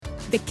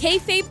The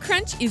Kayfabe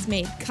Crunch is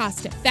made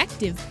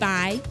cost-effective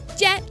by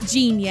Jet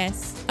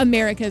Genius,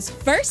 America's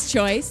first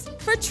choice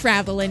for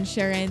travel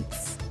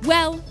insurance.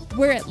 Well,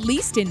 we're at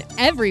least in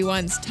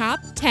everyone's top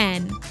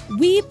 10.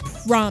 We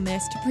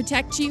promise to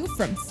protect you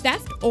from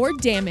theft or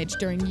damage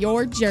during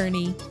your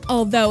journey.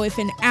 Although if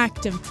an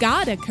act of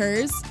God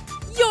occurs,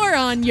 you're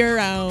on your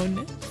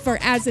own. For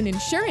as an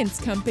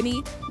insurance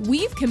company,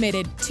 we've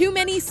committed too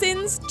many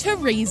sins to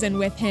reason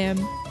with him.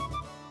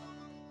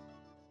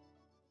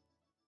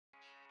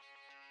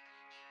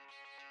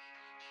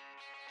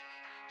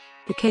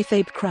 The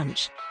Kayfabe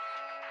Crunch.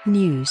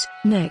 News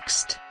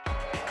next.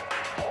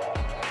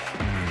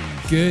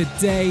 Good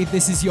day,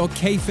 this is your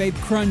Kayfabe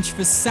Crunch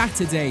for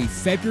Saturday,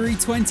 February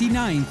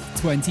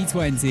 29th,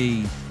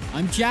 2020.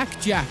 I'm Jack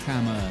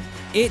Jackhammer.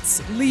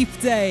 It's Leap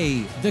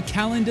Day, the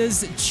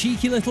calendar's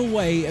cheeky little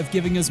way of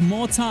giving us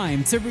more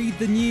time to read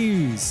the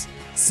news.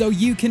 So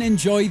you can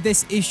enjoy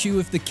this issue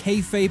of the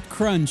Kayfabe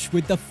Crunch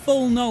with the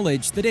full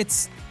knowledge that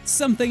it's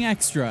something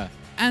extra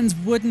and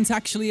wouldn't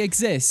actually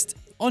exist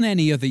on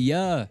any other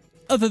year.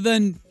 Other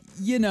than,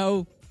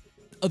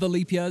 other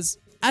leap years.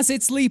 As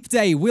it's Leap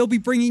Day, we'll be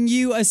bringing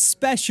you a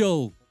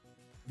special...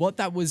 What,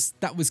 that was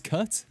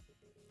cut?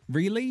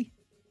 Really?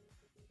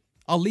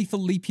 Our lethal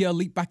leap year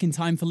leap back in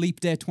time for Leap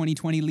Day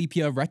 2020 leap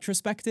year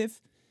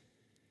retrospective?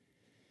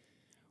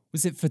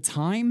 Was it for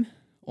time?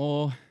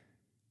 Or...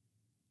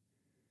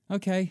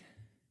 Okay.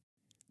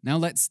 Now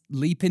let's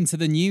leap into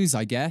the news,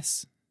 I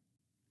guess.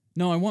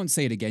 No, I won't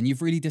say it again.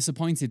 You've really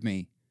disappointed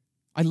me.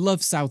 I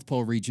love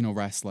Southpaw Regional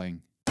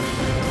Wrestling.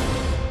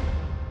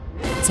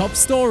 Top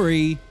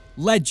story,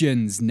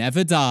 legends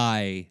never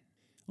die.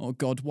 Oh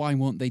God, why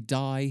won't they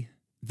die?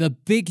 The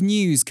big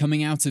news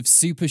coming out of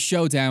Super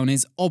Showdown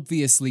is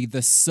obviously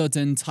the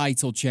sudden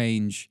title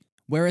change,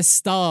 where a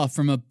star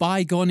from a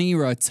bygone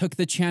era took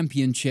the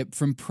championship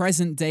from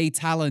present-day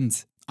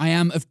talent. I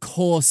am, of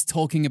course,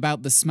 talking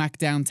about the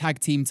SmackDown Tag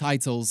Team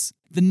titles.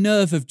 The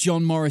nerve of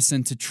John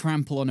Morrison to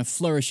trample on a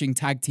flourishing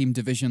tag team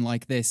division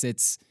like this,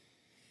 it's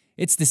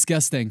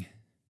disgusting.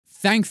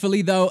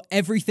 Thankfully, though,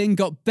 everything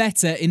got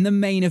better in the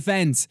main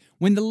event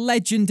when the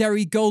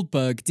legendary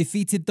Goldberg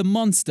defeated the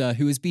monster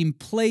who has been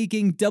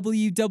plaguing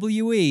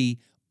WWE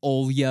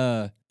all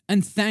year.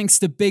 And thanks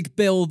to Big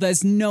Bill,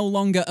 there's no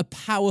longer a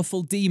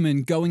powerful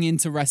demon going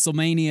into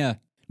WrestleMania.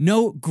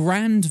 No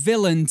grand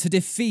villain to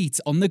defeat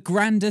on the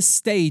grandest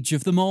stage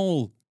of them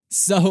all.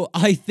 So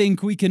I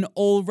think we can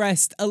all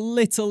rest a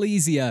little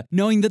easier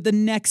knowing that the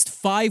next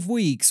 5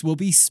 weeks will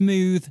be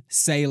smooth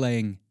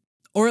sailing.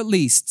 Or at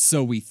least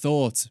so we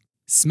thought.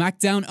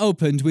 SmackDown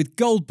opened with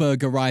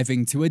Goldberg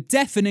arriving to a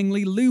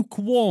deafeningly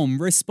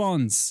lukewarm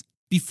response,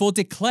 before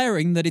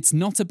declaring that it's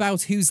not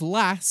about who's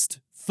last,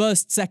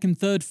 1st, 2nd,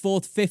 3rd,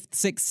 4th, 5th,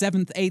 6th,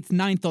 7th, 8th,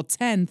 9th or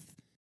 10th.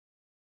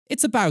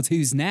 It's about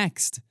who's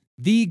next.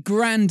 The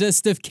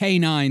grandest of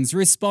canines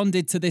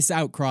responded to this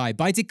outcry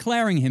by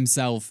declaring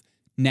himself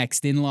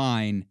next in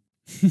line.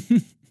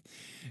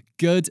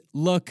 Good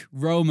luck,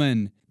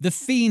 Roman. The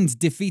Fiend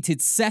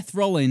defeated Seth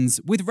Rollins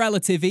with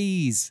relative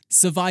ease,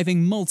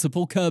 surviving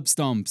multiple curb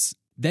stomps.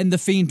 Then The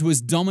Fiend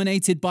was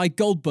dominated by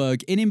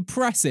Goldberg in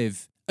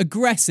impressive,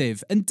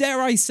 aggressive, and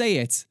dare I say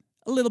it,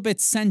 a little bit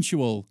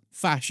sensual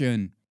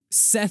fashion.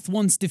 Seth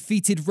once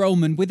defeated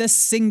Roman with a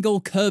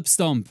single curb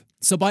stomp.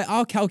 So by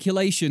our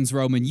calculations,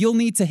 Roman, you'll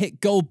need to hit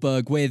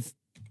Goldberg with...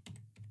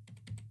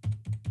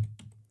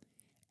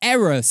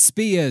 Error,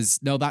 spears.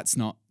 No, that's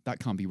not. That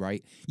can't be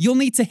right. You'll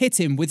need to hit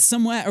him with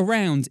somewhere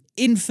around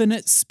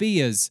infinite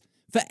spears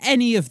for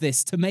any of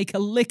this to make a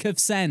lick of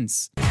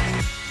sense.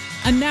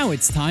 And now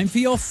it's time for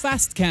your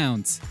fast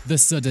count, the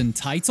sudden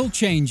title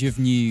change of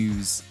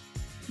news.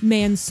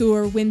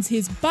 Mansoor wins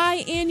his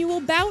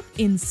biannual bout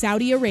in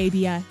Saudi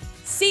Arabia.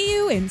 See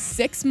you in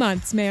 6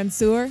 months,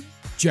 Mansoor.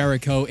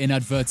 Jericho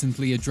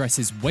inadvertently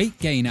addresses weight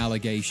gain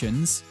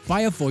allegations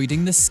by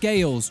avoiding the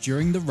scales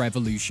during the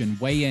Revolution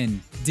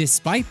weigh-in.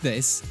 Despite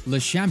this, Le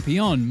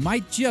Champion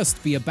might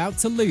just be about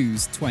to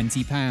lose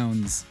 20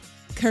 pounds.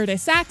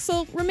 Curtis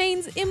Axel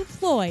remains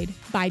employed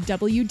by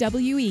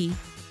WWE.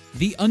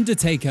 The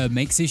Undertaker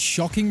makes his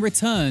shocking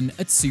return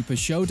at Super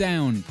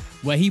Showdown,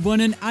 where he won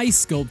an ice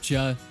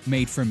sculpture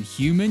made from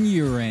human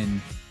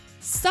urine.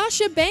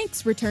 Sasha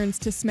Banks returns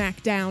to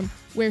SmackDown,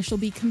 where she'll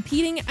be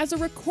competing as a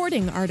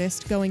recording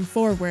artist going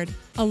forward.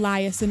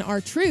 Elias and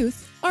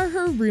R-Truth are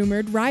her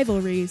rumored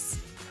rivalries.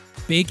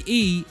 Big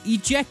E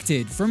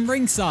ejected from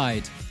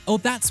ringside. Oh,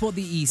 that's what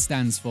the E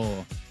stands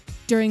for.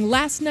 During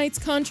last night's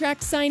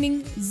contract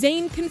signing,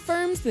 Zayn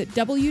confirms that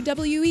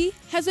WWE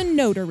has a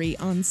notary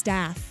on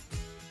staff.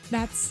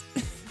 That's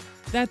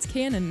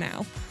canon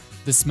now.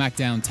 The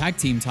SmackDown Tag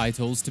Team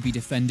titles to be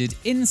defended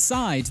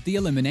inside the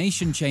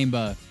Elimination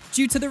Chamber,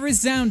 due to the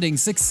resounding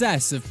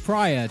success of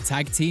prior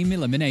Tag Team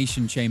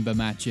Elimination Chamber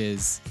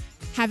matches.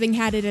 Having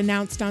had it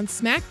announced on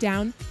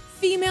SmackDown,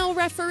 female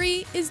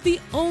referee is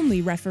the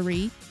only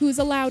referee who is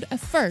allowed a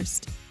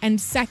first and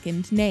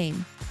second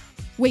name.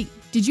 Wait,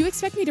 did you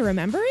expect me to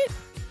remember it?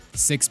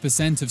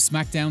 6% of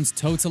SmackDown's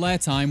total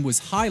airtime was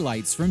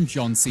highlights from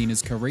John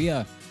Cena's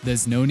career.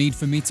 There's no need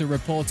for me to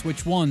report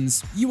which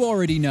ones, you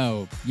already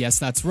know. Yes,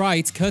 that's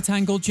right, Kurt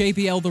Angle,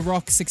 JBL, The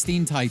Rock,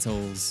 16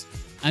 titles.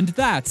 And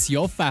that's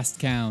your fast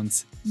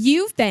count.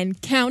 You've been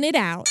counted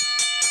out.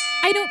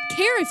 I don't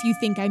care if you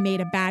think I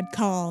made a bad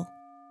call.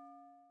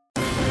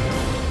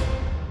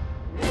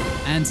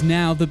 And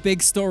now the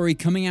big story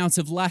coming out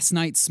of last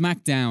night's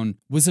SmackDown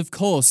was of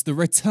course the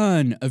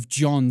return of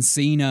John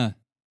Cena.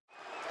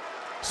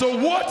 So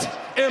what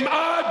am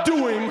I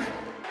doing?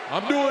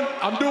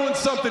 I'm doing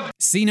something.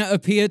 Cena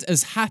appeared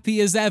as happy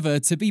as ever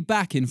to be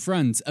back in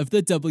front of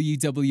the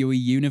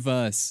WWE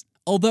Universe.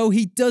 Although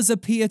he does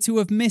appear to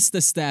have missed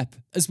a step,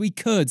 as we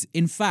could,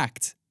 in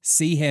fact,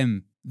 see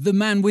him. The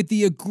man with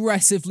the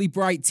aggressively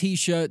bright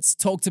t-shirts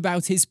talked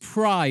about his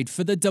pride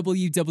for the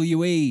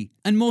WWE,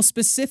 and more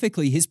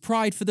specifically his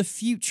pride for the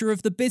future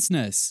of the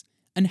business,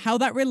 and how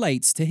that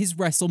relates to his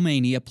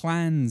WrestleMania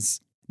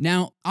plans.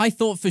 Now, I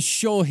thought for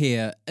sure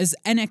here, as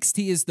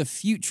NXT is the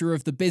future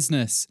of the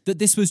business, that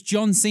this was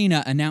John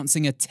Cena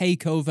announcing a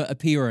takeover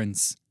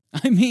appearance.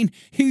 I mean,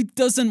 who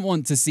doesn't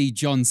want to see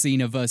John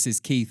Cena versus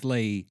Keith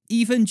Lee?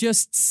 Even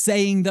just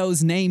saying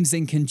those names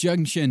in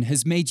conjunction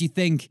has made you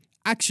think,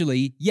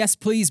 actually, yes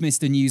please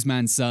Mr.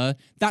 Newsman sir,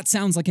 that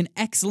sounds like an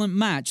excellent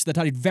match that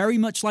I'd very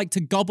much like to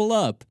gobble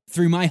up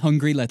through my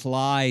hungry little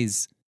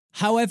eyes.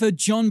 However,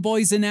 John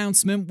Boy's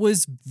announcement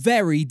was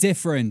very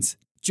different.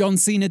 John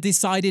Cena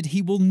decided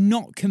he will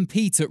not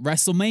compete at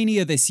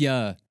WrestleMania this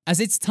year, as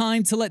it's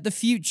time to let the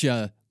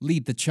future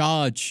lead the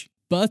charge.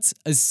 But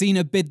as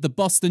Cena bid the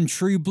Boston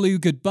True Blue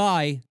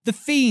goodbye, The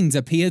Fiend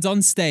appeared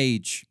on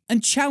stage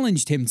and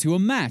challenged him to a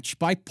match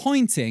by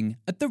pointing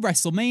at the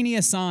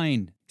WrestleMania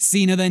sign.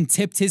 Cena then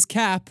tipped his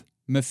cap,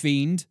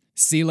 Fiend,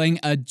 sealing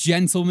a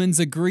gentleman's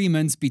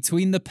agreement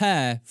between the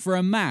pair for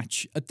a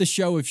match at the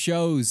Show of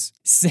Shows.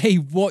 Say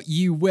what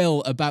you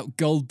will about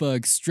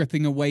Goldberg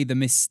stripping away the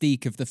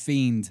mystique of The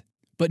Fiend,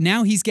 but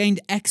now he's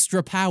gained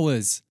extra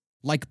powers,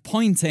 like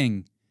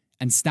pointing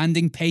and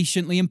standing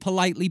patiently and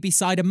politely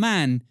beside a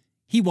man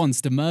he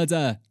wants to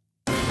murder.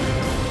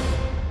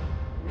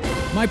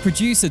 My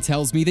producer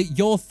tells me that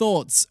your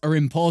thoughts are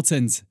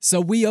important, so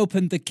we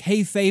opened the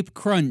Kayfabe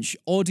Crunch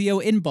audio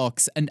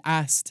inbox and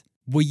asked,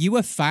 were you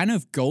a fan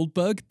of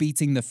Goldberg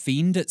beating The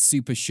Fiend at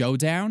Super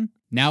Showdown?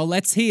 Now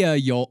let's hear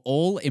your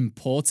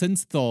all-important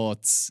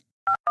thoughts.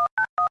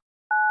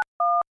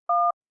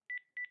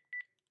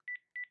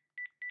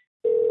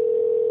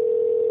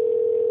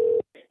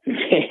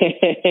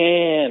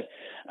 Man,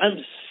 I'm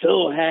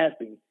so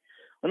happy.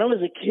 When I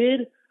was a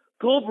kid,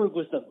 Goldberg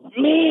was the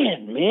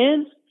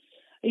man.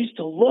 I used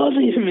to love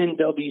him in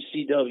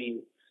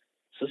WCW.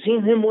 So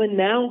seeing him win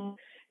now,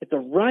 at the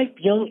ripe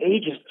young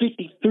age of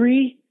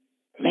 53,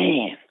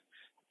 man,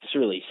 it's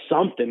really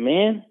something,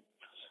 man.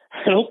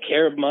 I don't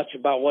care much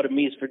about what it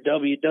means for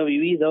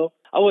WWE, though.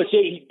 I watch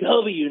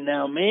AEW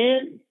now,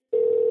 man.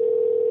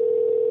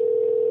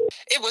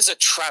 It was a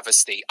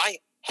travesty. I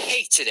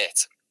hated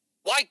it.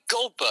 Why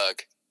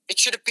Goldberg? It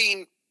should have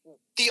been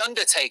The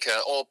Undertaker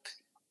or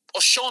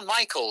Shawn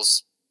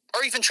Michaels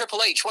or even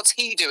Triple H. What's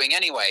he doing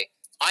anyway?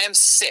 I am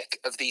sick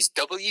of these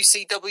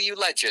WCW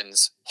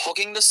legends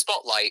hogging the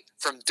spotlight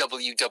from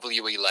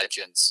WWE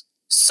legends.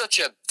 Such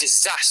a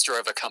disaster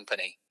of a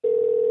company.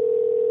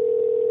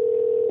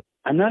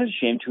 I'm not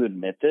ashamed to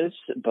admit this,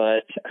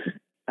 but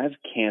I've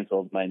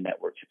canceled my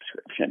network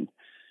subscription.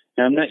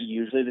 Now, I'm not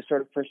usually the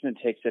sort of person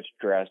to take such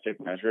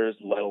drastic measures,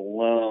 let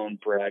alone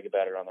brag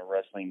about it on the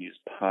Wrestling News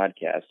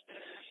podcast.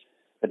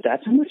 But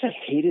that's how much I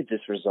hated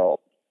this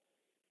result.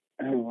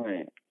 Oh,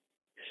 wait.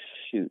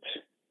 Shoot.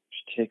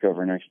 Take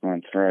over next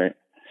month, right?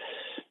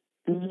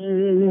 Hey,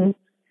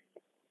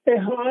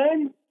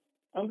 hon,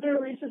 I'm going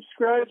to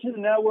resubscribe to the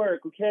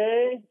network,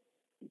 okay?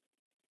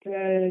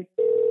 Okay.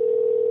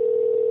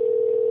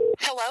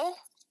 Hello?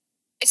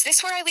 Is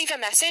this where I leave a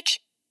message?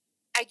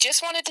 I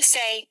just wanted to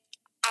say,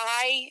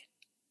 I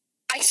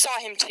saw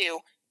him too.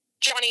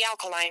 Johnny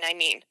Alkaline, I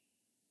mean.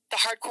 The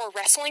hardcore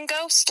wrestling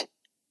ghost?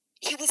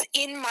 He was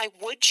in my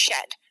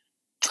woodshed,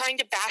 trying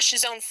to bash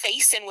his own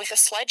face in with a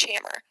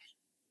sledgehammer.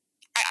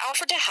 I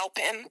offered to help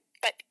him,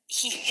 but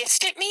he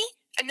hissed at me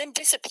and then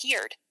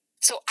disappeared.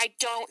 So I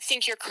don't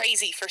think you're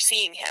crazy for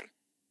seeing him.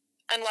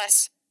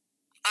 Unless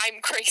I'm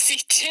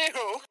crazy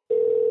too.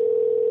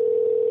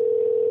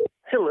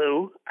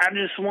 Hello. I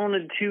just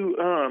wanted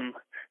to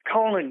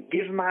call and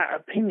give my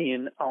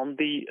opinion on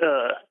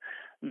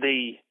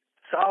the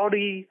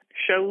Saudi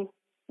show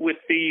with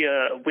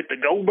the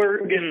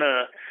Goldberg and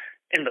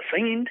the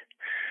Fiend.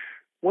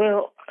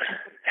 Well,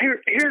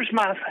 here's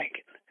my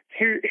thinking.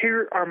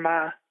 Here are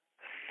my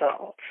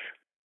thoughts.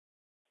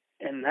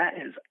 And that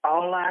is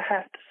all I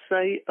have to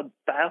say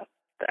about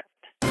that.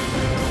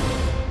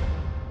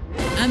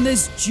 And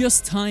there's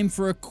just time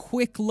for a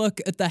quick look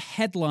at the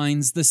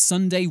headlines the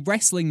Sunday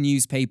wrestling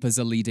newspapers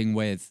are leading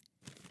with.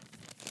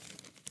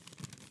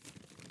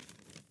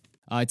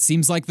 It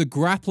seems like the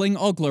Grappling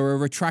Ogler are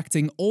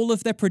retracting all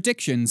of their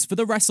predictions for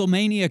the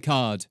WrestleMania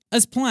card,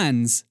 as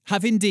plans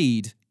have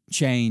indeed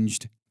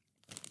changed.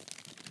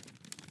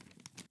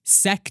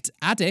 Sect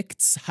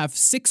addicts have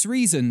 6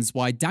 reasons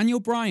why Daniel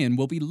Bryan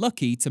will be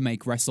lucky to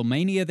make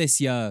WrestleMania this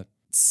year.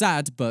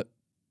 Sad, but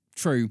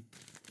true.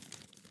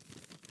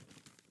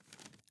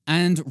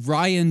 And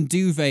Ryan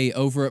Duvet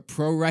over at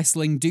Pro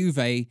Wrestling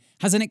Duvet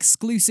has an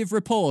exclusive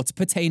report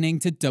pertaining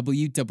to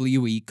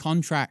WWE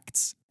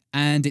contracts.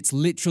 And it's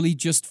literally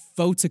just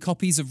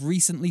photocopies of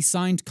recently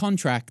signed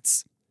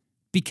contracts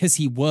because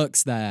he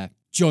works there.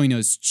 Join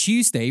us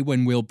Tuesday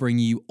when we'll bring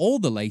you all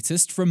the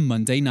latest from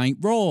Monday Night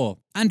Raw.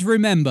 And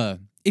remember,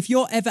 if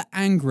you're ever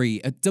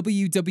angry at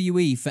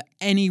WWE for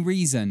any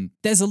reason,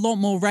 there's a lot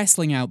more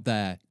wrestling out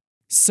there.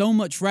 So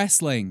much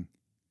wrestling.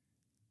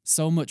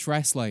 So much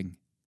wrestling.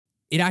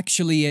 It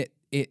actually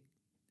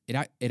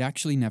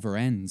never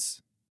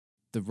ends.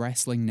 The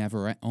wrestling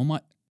never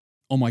ends.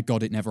 Oh my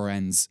god, it never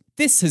ends.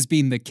 This has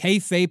been the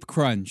Kayfabe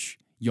Crunch.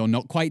 Your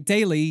not quite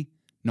daily,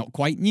 not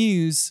quite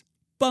news,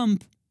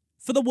 bump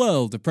for the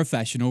world of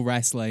professional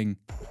wrestling.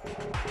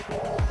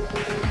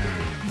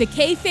 The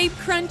Kayfabe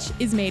Crunch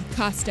is made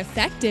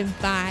cost-effective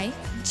by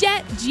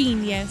Jet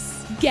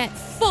Genius. Get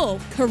full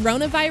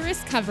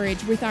coronavirus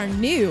coverage with our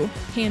new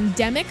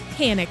Pandemic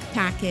Panic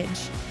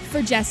package.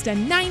 For just a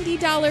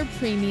 $90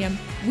 premium,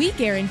 we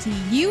guarantee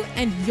you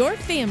and your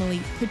family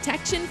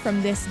protection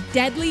from this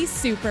deadly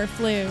super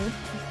flu.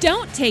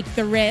 Don't take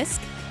the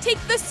risk. Take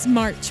the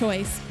smart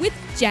choice with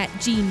Jet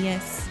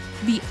Genius,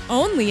 the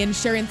only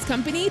insurance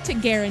company to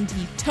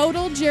guarantee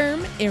total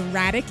germ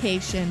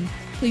eradication.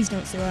 Please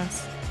don't sue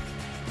us.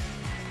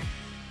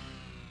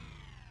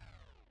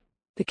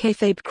 The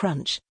Kayfabe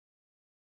Crunch.